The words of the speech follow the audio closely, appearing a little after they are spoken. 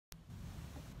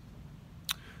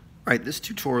All right, this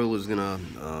tutorial is going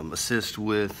to assist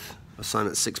with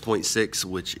assignment 6.6,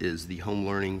 which is the home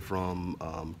learning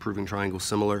from proving triangles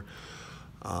similar.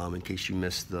 In case you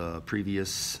missed the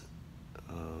previous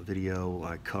video,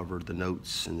 I covered the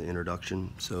notes in the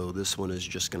introduction. So this one is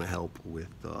just going to help with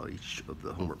each of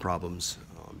the homework problems.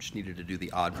 Just needed to do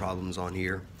the odd problems on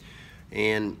here.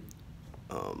 And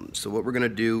so what we're going to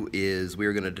do is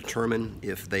we're going to determine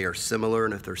if they are similar,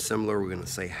 and if they're similar, we're going to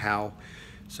say how.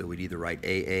 So we'd either write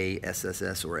AA,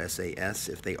 SSS, or SAS.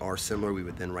 If they are similar, we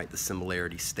would then write the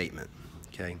similarity statement,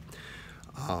 okay?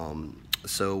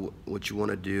 So what you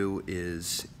want to do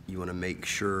is you want to make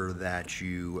sure that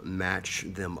you match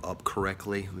them up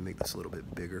correctly. Let me make this a little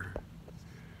bit bigger.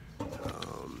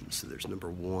 So there's number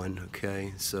one,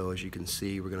 okay? So as you can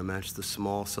see, we're going to match the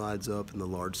small sides up and the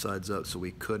large sides up. So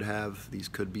we could have, these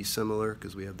could be similar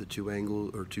because we have the two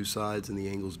angles or two sides and the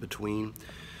angles between.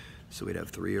 So we'd have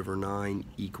 3 over 9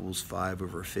 equals 5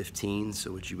 over 15.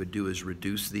 So what you would do is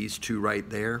reduce these two right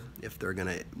there. If they're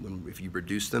gonna, if you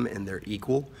reduce them and they're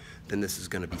equal, then this is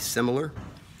gonna be similar.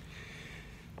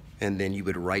 And then you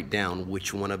would write down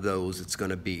which one of those it's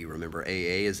gonna be. Remember,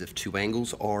 AA is if two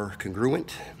angles are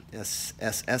congruent.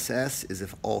 SSS is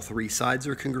if all three sides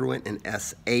are congruent, and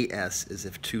SAS is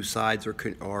if two sides are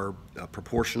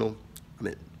proportional.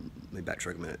 Let me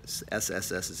backtrack a minute.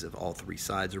 SSS is if all three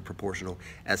sides are proportional.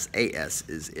 SAS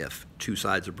is if two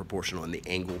sides are proportional and the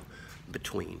angle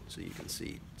between. So you can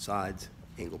see sides,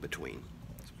 angle between.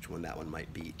 So which one that one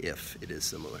might be if it is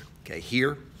similar. Okay,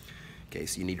 here, okay,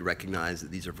 so you need to recognize that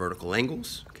these are vertical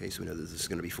angles. Okay, so we know that this is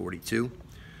going to be 42.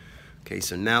 Okay,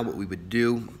 so now what we would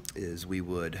do is we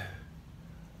would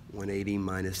 180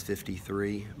 minus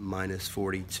 53 minus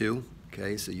 42.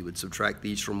 Okay, so you would subtract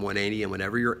these from 180, and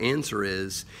whatever your answer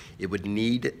is, it would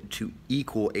need to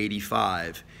equal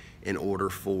 85 in order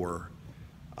for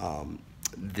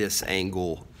this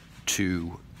angle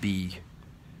to be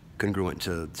congruent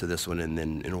to this one, and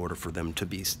then in order for them to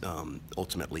be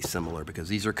ultimately similar, because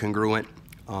these are congruent,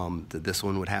 this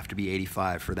one would have to be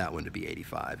 85 for that one to be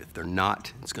 85. If they're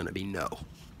not, it's going to be no.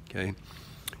 Okay,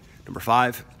 number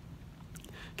 5.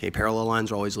 Okay, parallel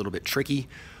lines are always a little bit tricky.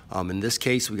 In this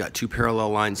case, we got two parallel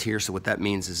lines here, so what that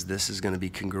means is this is going to be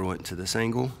congruent to this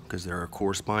angle because there are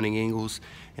corresponding angles,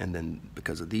 and then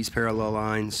because of these parallel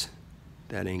lines,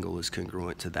 that angle is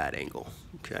congruent to that angle.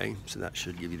 Okay, so that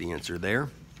should give you the answer there.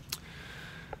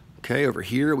 Okay, over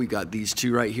here we got these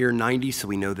two right here, 90, so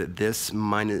we know that this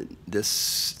minus this,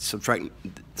 subtract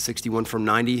 61 from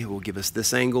 90 will give us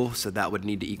this angle, so that would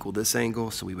need to equal this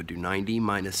angle, so we would do 90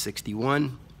 minus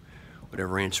 61.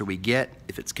 Whatever answer we get,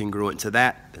 if it's congruent to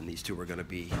that, then these two are going to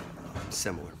be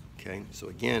similar. Okay, so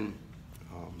again,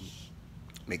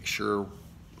 make sure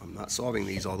I'm not solving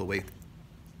these all the way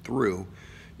through.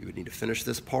 You would need to finish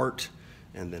this part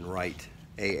and then write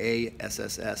AA,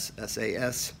 SSS,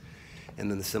 SAS,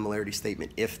 and then the similarity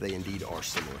statement if they indeed are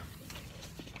similar.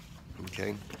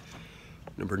 Okay,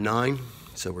 number 9.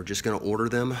 So we're just going to order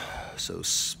them. So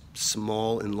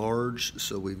small and large,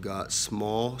 so we've got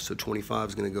small, so 25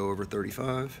 is going to go over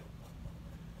 35,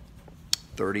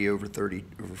 30 over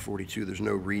 42, there's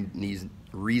no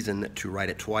reason to write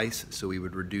it twice, so we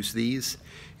would reduce these.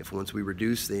 If once we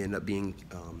reduce they end up being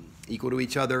equal to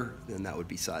each other, then that would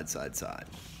be side, side, side.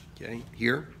 Okay,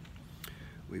 here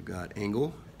we've got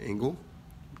angle, angle,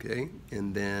 okay,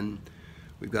 and then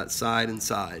we've got side and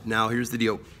side. Now here's the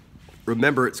deal.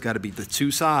 Remember, it's got to be the two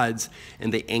sides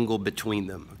and the angle between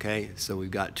them, okay? So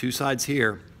we've got two sides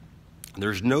here.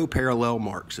 There's no parallel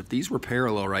marks. If these were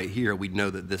parallel right here, we'd know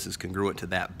that this is congruent to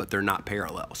that, but they're not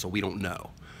parallel, so we don't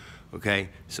know, okay?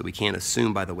 So we can't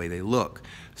assume by the way they look.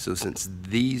 So since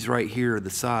these right here are the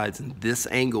sides, and this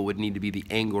angle would need to be the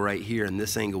angle right here, and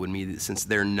this angle would mean that since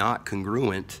they're not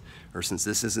congruent, or since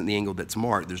this isn't the angle that's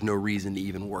marked, there's no reason to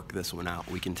even work this one out.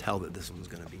 We can tell that this one's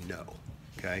going to be no,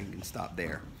 okay? You can stop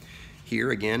there.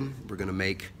 Here again, we're going to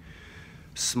make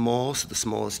small, so the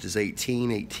smallest is 18,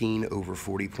 18 over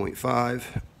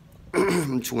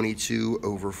 40.5, 22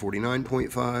 over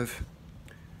 49.5,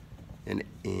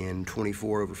 and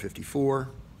 24 over 54.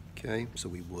 Okay, so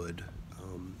we would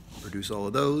reduce all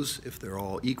of those. If they're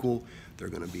all equal, they're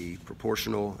going to be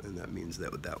proportional, and that means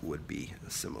that that would be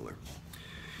similar.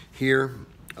 Here,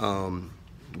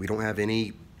 we don't have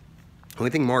any,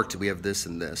 only thing marked, we have this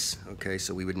and this. Okay,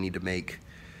 so we would need to make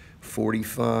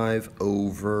 45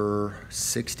 over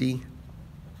 60,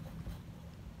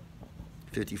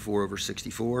 54 over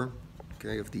 64.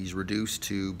 Okay, if these reduce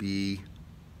to be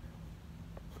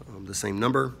the same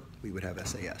number, we would have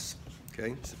SAS.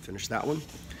 Okay, so finish that one.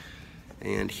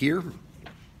 And here,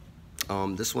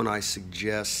 this one I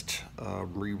suggest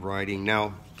rewriting.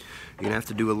 Now, you're gonna have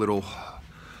to do a little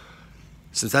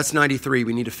Since that's 93,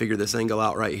 we need to figure this angle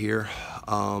out right here.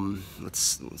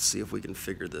 Let's see if we can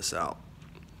figure this out.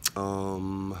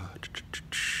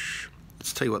 Let's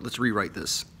tell you what, let's rewrite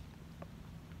this.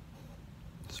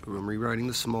 So I'm rewriting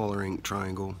the smaller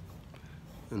triangle,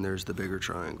 and there's the bigger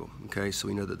triangle. Okay, so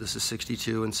we know that this is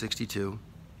 62 and 62.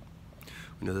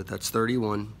 We know that that's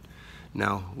 31.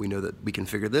 Now we know that we can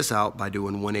figure this out by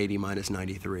doing 180 minus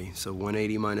 93. So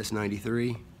 180 minus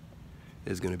 93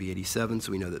 is going to be 87,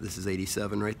 so we know that this is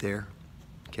 87 right there.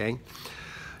 Okay.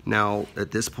 Now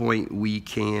at this point we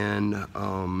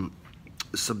can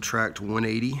subtract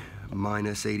 180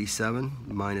 minus 87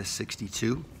 minus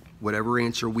 62. Whatever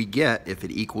answer we get, if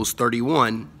it equals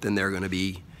 31, then they're going to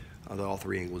be, all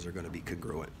three angles are going to be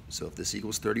congruent. So if this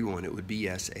equals 31, it would be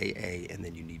yes, AA, and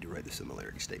then you need to write the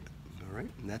similarity statement. All right,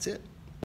 and that's it.